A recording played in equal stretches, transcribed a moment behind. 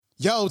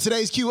Yo,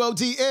 today's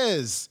QOD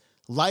is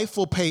life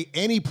will pay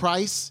any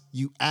price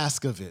you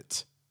ask of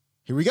it.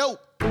 Here we go.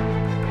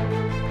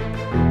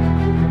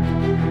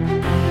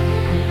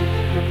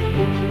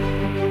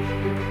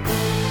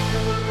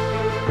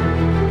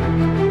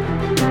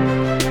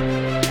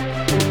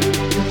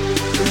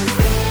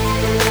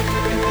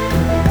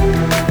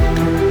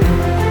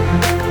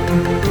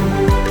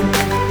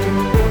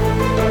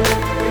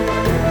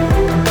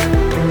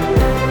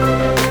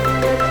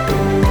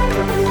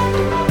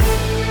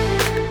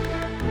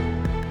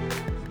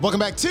 Welcome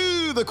back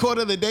to the Quote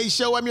of the Day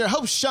Show. I'm your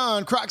host,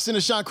 Sean Croxton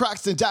of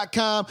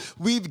SeanCroxton.com.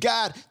 We've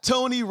got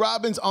Tony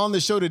Robbins on the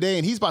show today,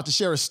 and he's about to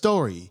share a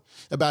story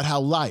about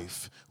how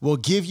life will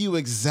give you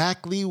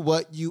exactly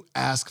what you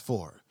ask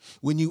for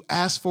when you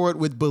ask for it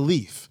with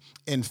belief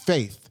and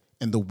faith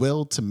and the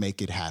will to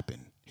make it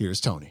happen. Here's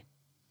Tony.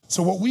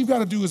 So what we've got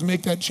to do is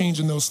make that change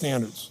in those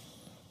standards.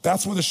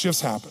 That's where the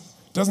shifts happen.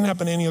 It doesn't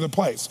happen any other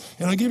place.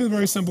 And I'll give you a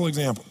very simple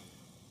example.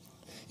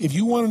 If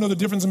you want to know the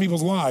difference in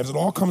people's lives, it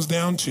all comes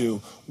down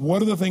to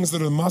what are the things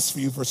that are must for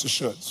you versus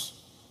shoulds.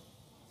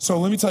 So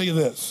let me tell you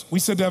this. We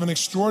said to have an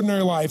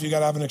extraordinary life, you got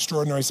to have an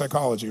extraordinary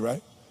psychology,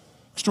 right?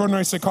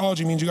 Extraordinary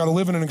psychology means you got to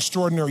live in an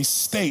extraordinary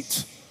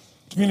state.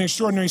 To be in an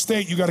extraordinary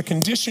state, you got to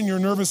condition your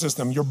nervous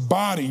system, your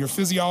body, your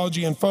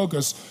physiology and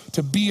focus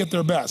to be at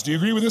their best. Do you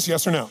agree with this?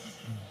 Yes or no?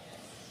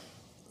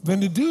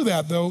 Then to do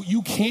that, though,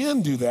 you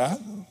can do that.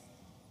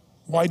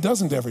 Why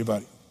doesn't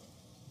everybody?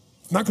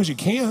 Not because you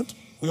can't.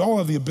 We all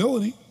have the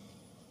ability.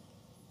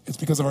 It's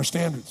because of our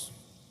standards.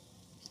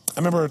 I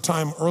remember a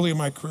time early in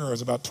my career, I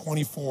was about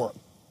 24,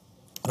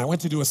 and I went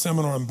to do a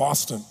seminar in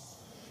Boston.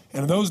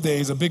 And in those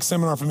days, a big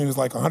seminar for me was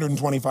like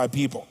 125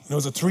 people. And it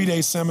was a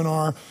 3-day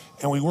seminar,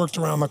 and we worked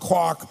around the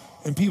clock,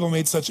 and people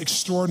made such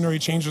extraordinary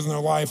changes in their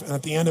life. And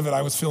at the end of it,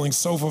 I was feeling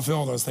so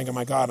fulfilled. I was thinking,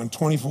 my God, I'm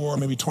 24,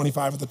 maybe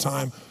 25 at the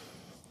time,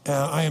 and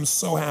I am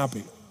so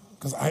happy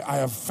because I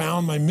have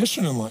found my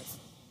mission in life.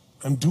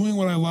 I'm doing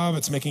what I love.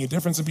 It's making a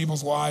difference in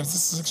people's lives.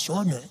 This is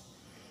extraordinary.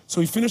 So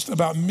we finished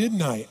about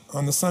midnight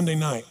on the Sunday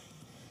night.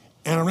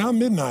 And around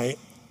midnight,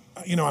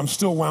 I'm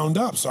still wound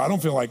up, so I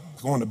don't feel like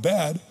going to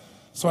bed.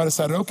 So I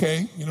decided,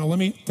 okay, let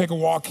me take a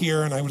walk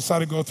here. And I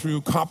decided to go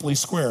through Copley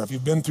Square. If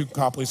you've been through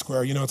Copley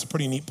Square, it's a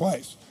pretty neat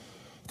place.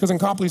 Because in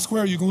Copley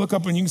Square, you can look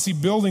up and you can see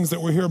buildings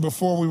that were here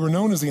before we were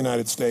known as the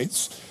United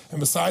States. And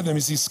beside them,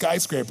 you see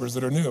skyscrapers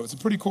that are new. It's a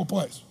pretty cool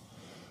place.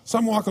 So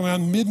I'm walking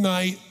around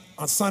midnight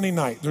on Sunday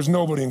night. There's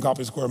nobody in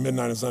Copley Square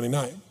midnight on Sunday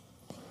night.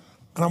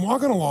 And I'm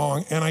walking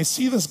along, and I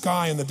see this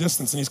guy in the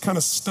distance, and he's kind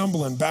of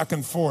stumbling back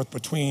and forth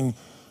between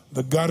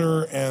the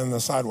gutter and the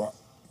sidewalk.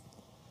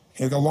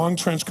 He's got a long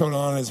trench coat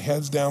on, his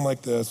head's down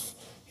like this.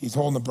 He's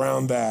holding a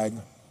brown bag,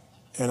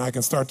 and I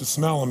can start to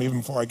smell him even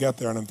before I get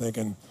there, and I'm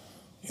thinking,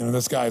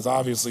 this guy is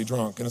obviously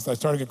drunk. And as I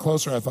started to get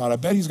closer, I thought, I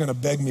bet he's going to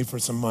beg me for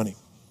some money.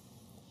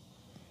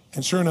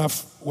 And sure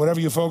enough, whatever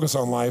you focus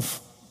on life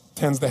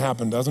tends to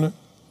happen, doesn't it?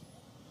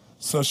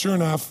 So sure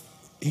enough,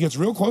 he gets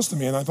real close to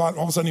me, and I thought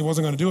all of a sudden he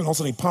wasn't going to do it, and all of a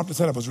sudden he popped his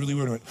head up. It was really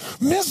weird. He went,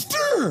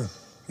 "Mister!"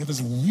 He had this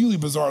really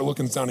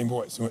bizarre-looking sounding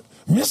voice. He went,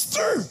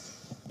 "Mister,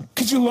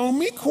 could you loan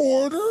me a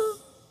quarter?"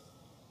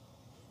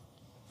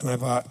 And I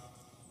thought,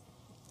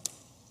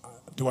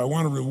 do I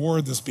want to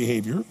reward this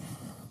behavior?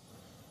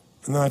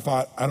 And then I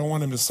thought, I don't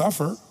want him to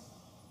suffer.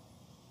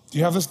 Do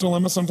you have this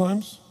dilemma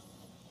sometimes?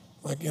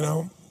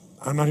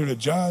 I'm not here to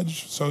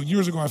judge. So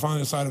years ago, I finally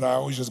decided I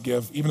always just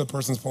give. Even if the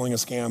person's pulling a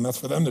scam, that's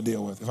for them to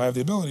deal with. If I have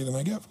the ability, then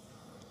I give.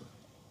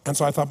 And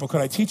so I thought, but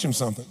could I teach him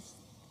something?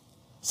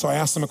 So I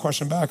asked him a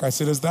question back. I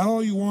said, is that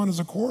all you want is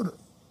a quarter?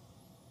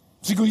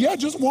 So he goes, yeah,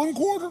 just one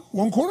quarter.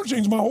 One quarter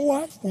changed my whole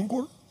life. One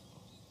quarter.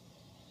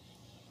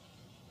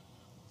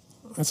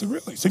 I said,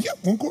 really? He said, yeah,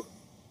 one quarter.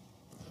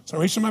 So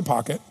I reached in my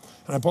pocket,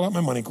 and I pulled out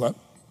my money clip.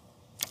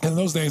 And in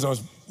those days, I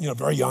was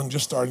very young,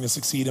 just starting to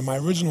succeed. And my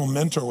original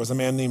mentor was a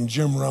man named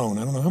Jim Rohn.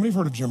 I don't know, how many have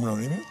heard of Jim Rohn?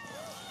 Anybody?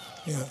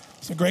 Yeah,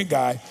 he's a great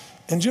guy.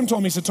 And Jim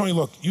told me, he said, Tony,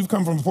 look, you've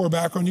come from a poor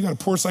background. You got a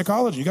poor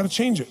psychology. You got to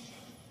change it.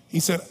 He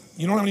said,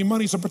 you don't have any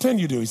money, so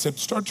pretend you do. He said,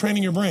 start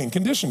training your brain,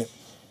 condition it.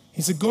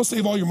 He said, go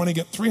save all your money,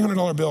 get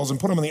 $300 bills and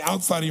put them on the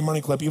outside of your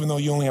money clip, even though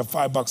you only have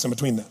 $5 in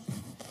between them.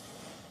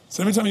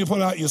 So every time you put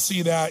it out, you'll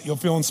see that, you'll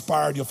feel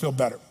inspired, you'll feel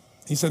better.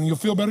 He said, and you'll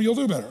feel better, you'll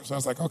do better. So I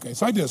was like, okay.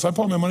 So I did. So I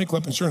pulled my money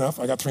clip, and sure enough,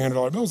 I got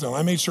 $300 bills in.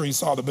 I made sure he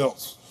saw the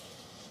bills.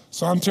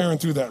 So I'm tearing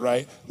through that,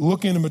 right?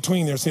 Looking in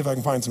between there, see if I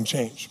can find some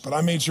change. But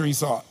I made sure he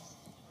saw it.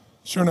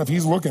 Sure enough,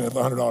 he's looking at the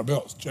 $100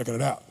 bills, checking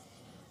it out.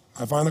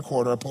 I find the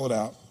quarter, I pull it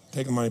out,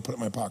 take the money, put it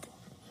in my pocket.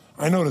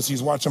 I notice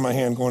he's watching my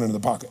hand going into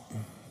the pocket.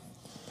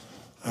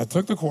 I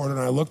took the quarter,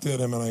 and I looked at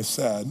him, and I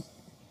said,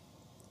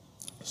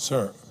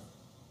 sir,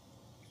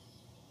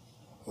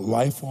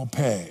 life will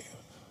pay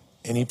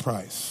any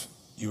price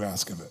you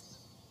ask of it.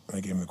 And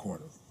I gave him the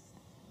quarter.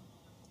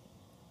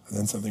 And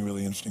then something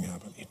really interesting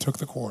happened. He took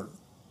the quarter.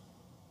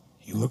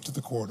 He looked at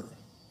the quarter.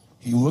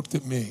 He looked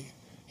at me.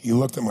 He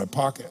looked at my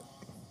pocket.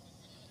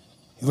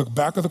 He looked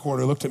back at the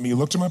quarter, looked at me,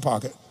 looked at my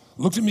pocket,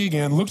 looked at me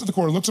again, looked at the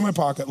quarter, looked at my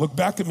pocket, looked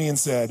back at me and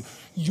said,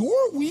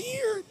 "You're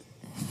weird."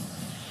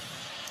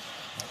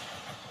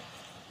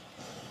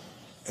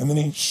 And then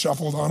he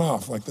shuffled on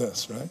off like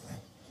this, right?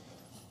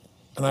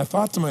 And I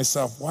thought to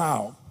myself,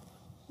 wow,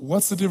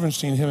 what's the difference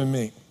between him and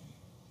me?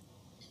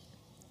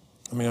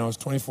 I mean, I was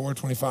 24,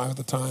 25 at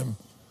the time,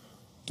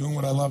 doing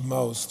what I love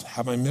most,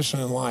 have my mission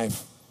in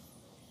life,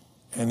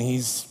 and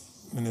he's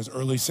in his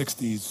early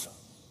 60s,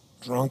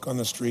 drunk on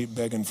the street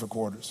begging for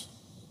quarters.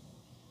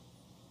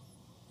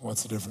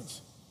 What's the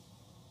difference?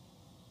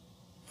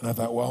 And I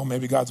thought, well,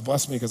 maybe God's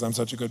blessed me because I'm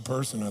such a good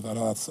person. I thought,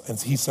 oh,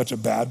 and he's such a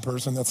bad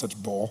person, that's such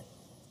bull.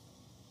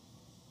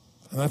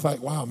 And I thought,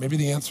 wow, maybe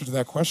the answer to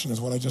that question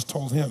is what I just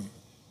told him.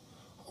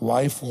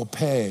 Life will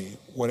pay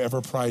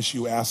whatever price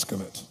you ask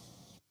of it.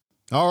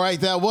 All right,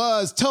 that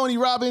was Tony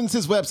Robbins.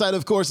 His website,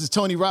 of course, is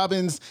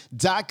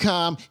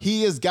tonyrobbins.com.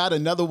 He has got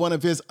another one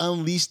of his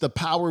Unleash the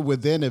Power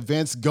Within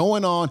events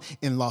going on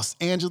in Los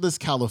Angeles,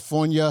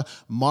 California,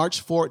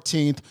 March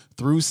 14th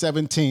through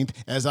 17th.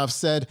 As I've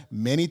said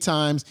many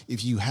times,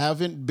 if you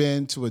haven't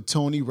been to a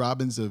Tony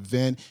Robbins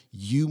event,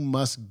 you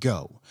must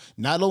go.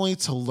 Not only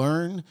to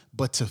learn,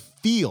 but to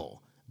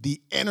feel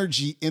the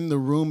energy in the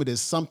room. It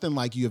is something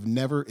like you have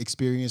never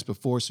experienced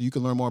before. So you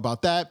can learn more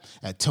about that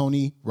at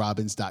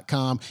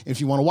tonyrobbins.com. And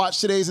if you want to watch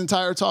today's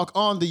entire talk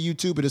on the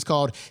YouTube, it is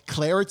called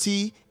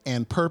Clarity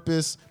and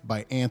Purpose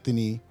by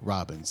Anthony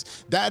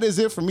Robbins. That is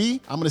it for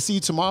me. I'm going to see you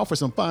tomorrow for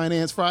some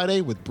Finance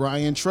Friday with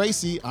Brian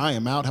Tracy. I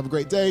am out. Have a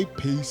great day.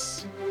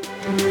 Peace.